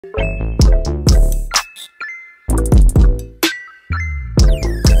Hello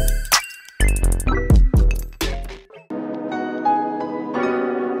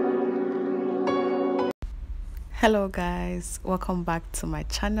guys, welcome back to my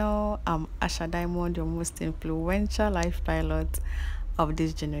channel. I'm Asha Diamond, your most influential life pilot of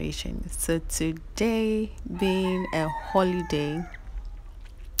this generation. So today, being a holiday,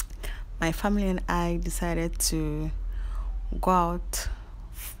 my family and I decided to go out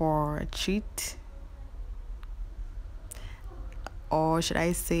for a treat, or should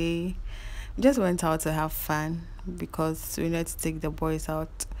I say we just went out to have fun because we need to take the boys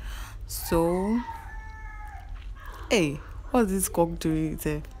out. So hey, what's this cock doing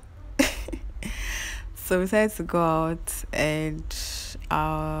there? So we decided to go out, and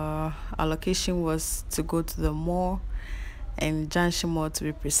our location was to go to the mall, and Junction Mall to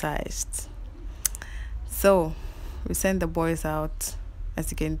be precise. So we sent the boys out. As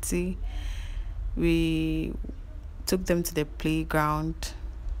you can see, we took them to the playground,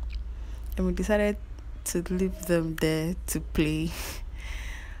 and we decided to leave them there to play.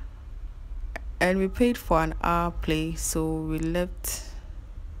 And we paid for an hour play, so we left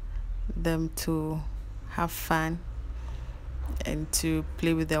them to have fun and to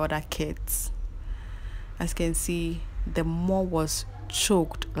play with the other kids. As you can see, the mall was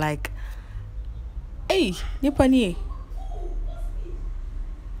choked. Like, hey, Nipani.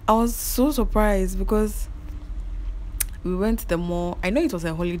 I was so surprised because we went to the mall. I know it was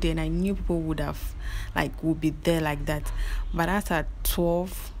a holiday and I knew people would be there like that. But at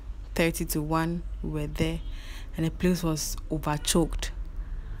 12:30 to 1, we were there, and the place was overchoked.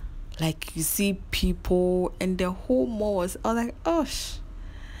 Like, you see people, and the whole mall was, I was like, oh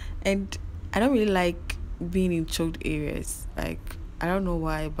and I don't really like being in choked areas. Like, I don't know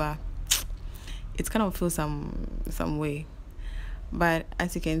why, but it kind of feels some way. But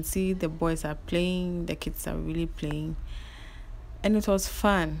as you can see, the boys are playing, the kids are really playing, and it was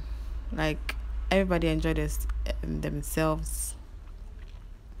fun. Like, everybody enjoyed themselves.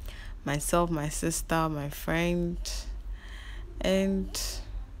 Myself, my sister, my friend, and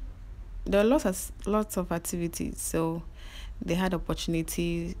there were lots of activities. So they had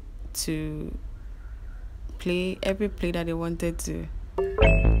opportunity to play every play that they wanted to.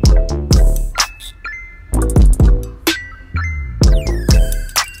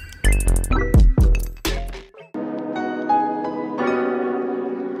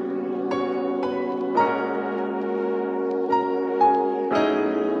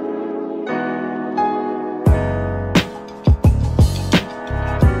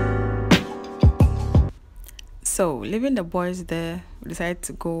 So, leaving the boys there, we decided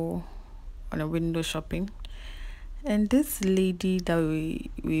to go on a window shopping. And this lady that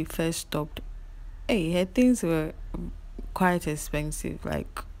we first stopped, hey, her things were quite expensive,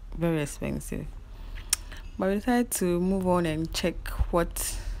 like very expensive. But we decided to move on and check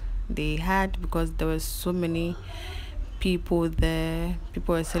what they had, because there were so many people there.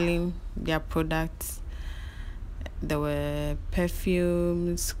 People were selling their products. There were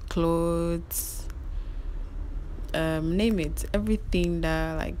perfumes, clothes, name it, everything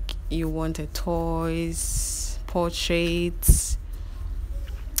that like you wanted, toys, portraits.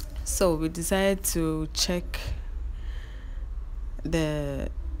 So we decided to check the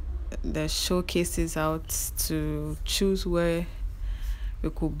showcases out to choose where we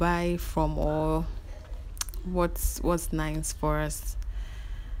could buy from, or what's nice for us.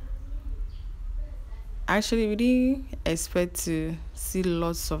 Actually, we didn't expect to see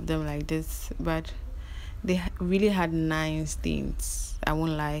lots of them like this, but they really had nice things. I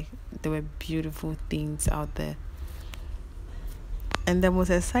won't lie, there were beautiful things out there. And the most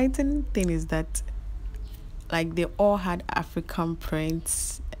exciting thing is that, like, they all had African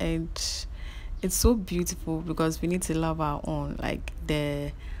prints, and it's so beautiful because we need to love our own, like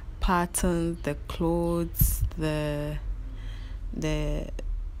the patterns, the clothes, the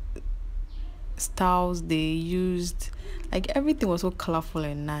styles they used. Like, everything was so colorful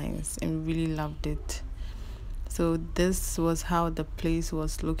and nice, and we really loved it. So this was how the place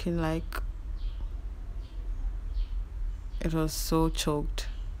was looking like. It was so choked,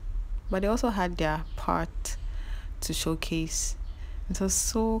 but they also had their part to showcase. It was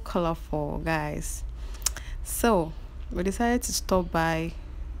so colorful, guys. So we decided to stop by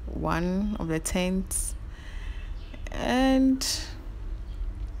one of the tents, and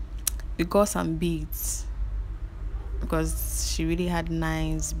we got some beads because she really had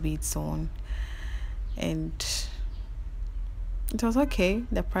nice beads on, and it was okay.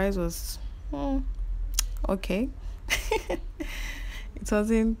 The price was okay. It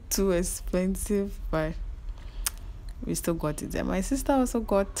wasn't too expensive, but we still got it. And my sister also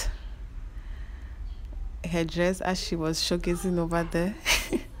got her dress as she was showcasing over there.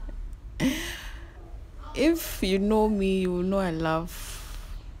 If you know me, you will know I love,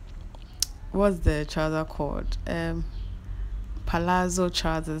 what's the trouser called? Palazzo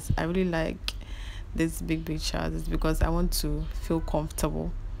trousers. I really like these big trousers because I want to feel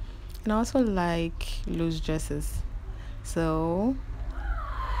comfortable. And I also like loose dresses. So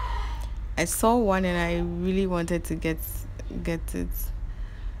I saw one and I really wanted to get it.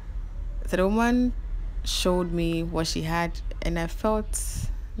 So the woman showed me what she had, and I felt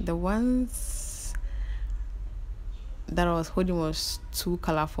the ones that I was holding was too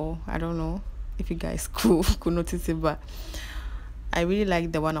colorful. I don't know if you guys could notice it, but I really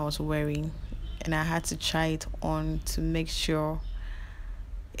liked the one I was wearing, and I had to try it on to make sure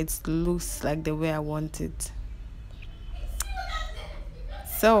it looks like the way I want it.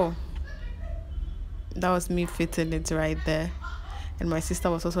 So that was me fitting it right there, and my sister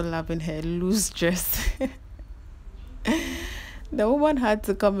was also loving her loose dress. The woman had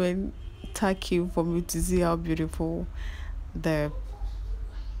to come and tag you for me to see how beautiful the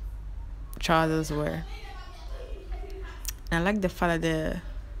trousers were. And I like the fact that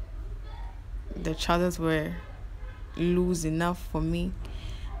the trousers were loose enough for me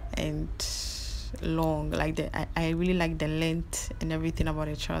and long. Like I really like the length and everything about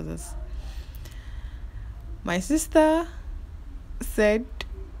the trousers. My sister said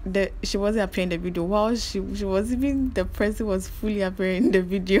that she wasn't appearing in the video, while she was, even the person was fully appearing in the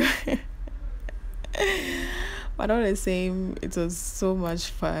video. But all the same, it was so much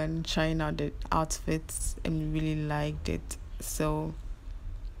fun trying out the outfits, and we really liked it. So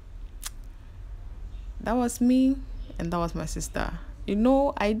that was me, and that was my sister.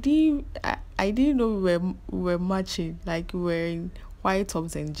 I didn't know we were matching, like we were in white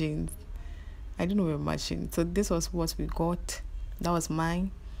tops and jeans. I didn't know we were matching. So this was what we got. That was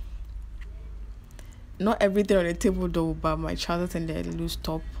mine. Not everything on the table though, but my trousers and the loose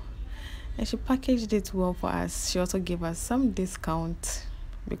top. And she packaged it well for us. She also gave us some discount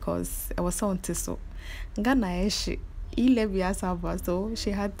because it was so so Ghana so she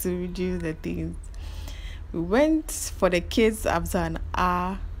had to reduce the things. We went for the kids after an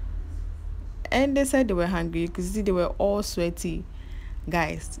hour, and they said they were hungry. You could see they were all sweaty.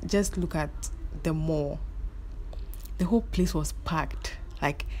 Guys, just look at the mall. The whole place was packed.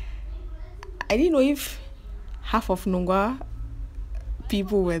 Like, I didn't know if half of Nungwa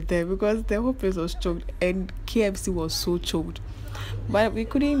people were there because the whole place was choked, and KFC was so choked. But we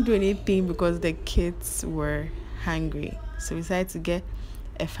couldn't do anything because the kids were hungry. So we decided to get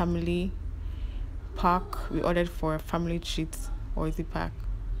a family pack. We ordered for a family treat, or is it pack?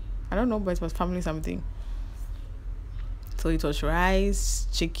 I don't know, but it was family something. So it was rice,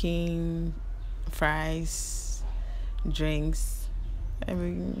 chicken, fries, drinks,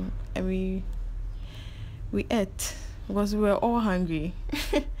 and we ate because we were all hungry.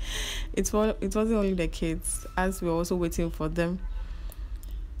 It wasn't only the kids, as we were also waiting for them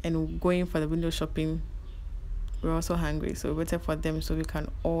and going for the window shopping. We were also hungry, so we waited for them so we can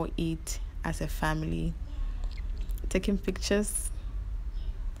all eat as a family, taking pictures,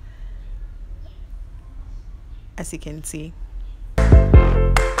 as you can see.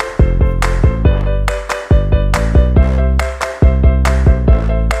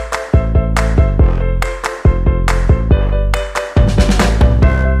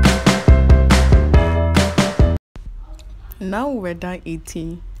 Now we're done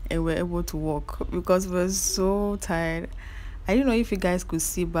eating and we're able to walk because we're so tired. I don't know if you guys could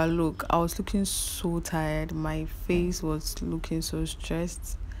see, but look, I was looking so tired. My face was looking so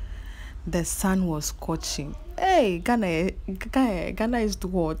stressed. The sun was scorching. Hey, Ghana is too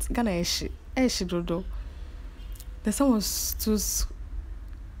hot. Ghana is dodo. The sun was too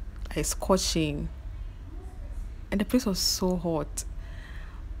like scorching, and the place was so hot.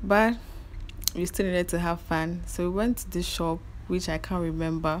 But we still needed to have fun, so we went to this shop, which I can't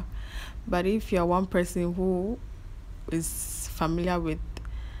remember. But if you're one person who is familiar with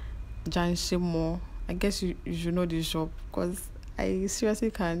Janshimo, I guess you should know this shop because I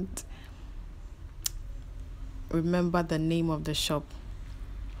seriously can't remember the name of the shop.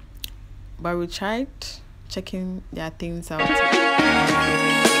 But we tried checking their things out.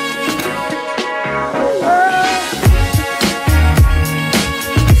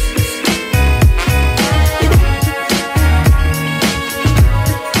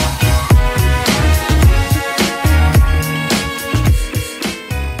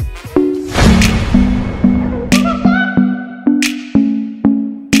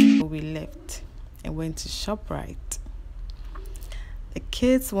 Went to ShopRite. The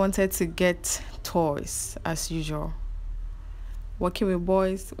kids wanted to get toys as usual. working with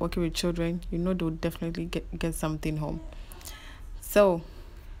boys, working with children, you know they'll definitely get something home. So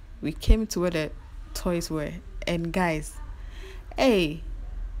we came to where the toys were, and guys, hey,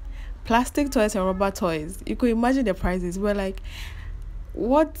 plastic toys and rubber toys, you could imagine the prices. We're like,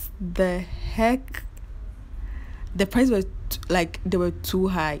 what the heck? The price was like, they were too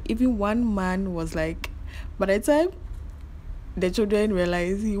high. Even one man was like, by the time the children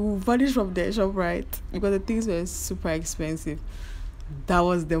realized, he will vanish from the shop, right? Because the things were super expensive. That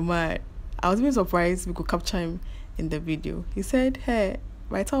was the man. I was even surprised we could capture him in the video. He said, hey,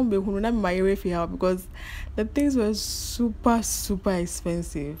 by the time we not my help, because the things were super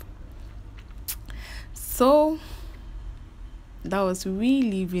expensive. So that was we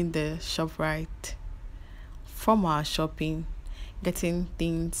leaving the shop, right, from our shopping, getting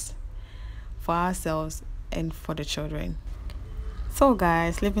things for ourselves and for the children. So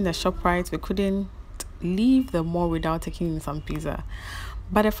guys, leaving the shop, right, we couldn't leave the mall without taking in some pizza.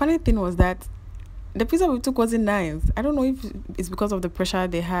 But the funny thing was that the pizza we took wasn't nice. I don't know if it's because of the pressure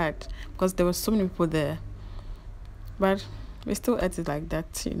they had, because there were so many people there, but we still ate it like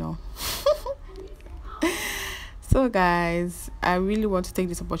that, you know. So guys, I really want to take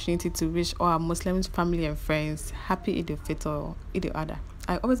this opportunity to wish all our Muslim family and friends happy Eid al-Fitr, Eid al-Adha.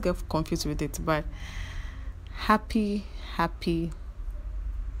 I always get confused with it, but happy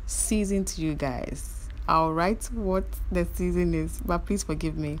season to you guys. I'll write what the season is, but please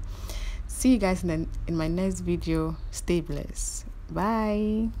forgive me. See you guys in my next video. Stay blessed.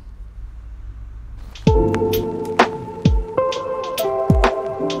 Bye.